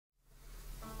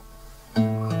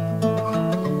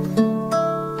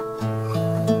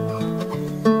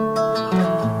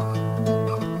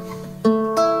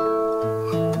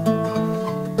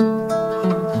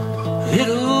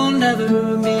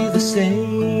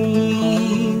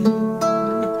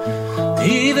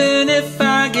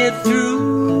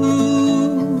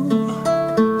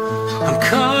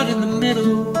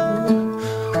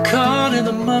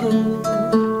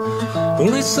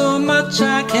only so much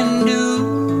I can do,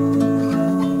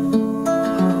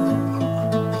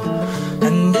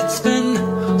 and it's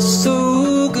been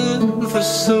so good for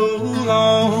so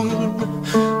long,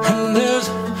 and there's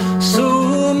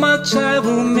so much I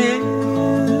will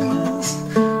miss,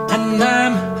 and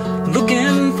I'm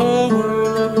looking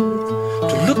forward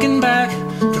to looking back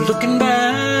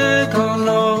on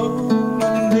all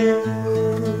of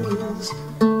this.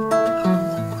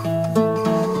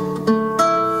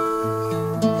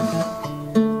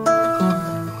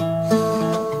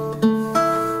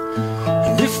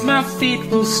 And if my feet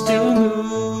will still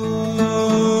move,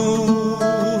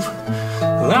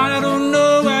 well, I don't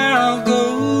know where I'll go.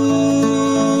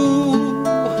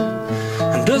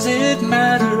 And does it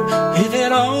matter if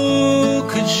it all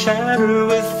could shatter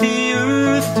with the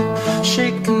earth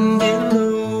shaking below?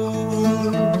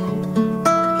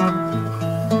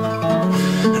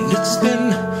 And it's been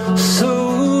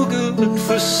so good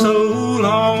for so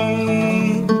long,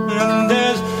 and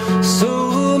there's so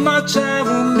much I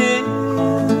will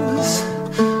miss,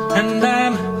 and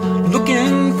I'm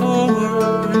looking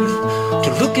forward to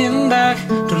looking back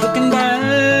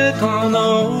on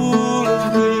all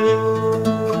of this.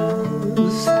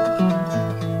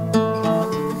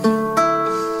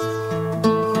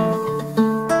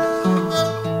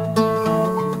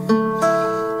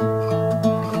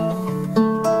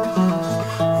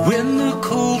 When the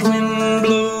cold wind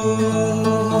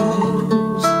blows,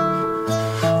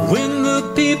 when the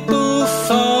people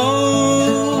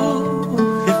fall,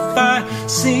 if I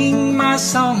sing my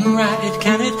song right,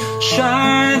 can it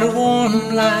shine a warm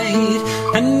light,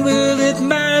 and will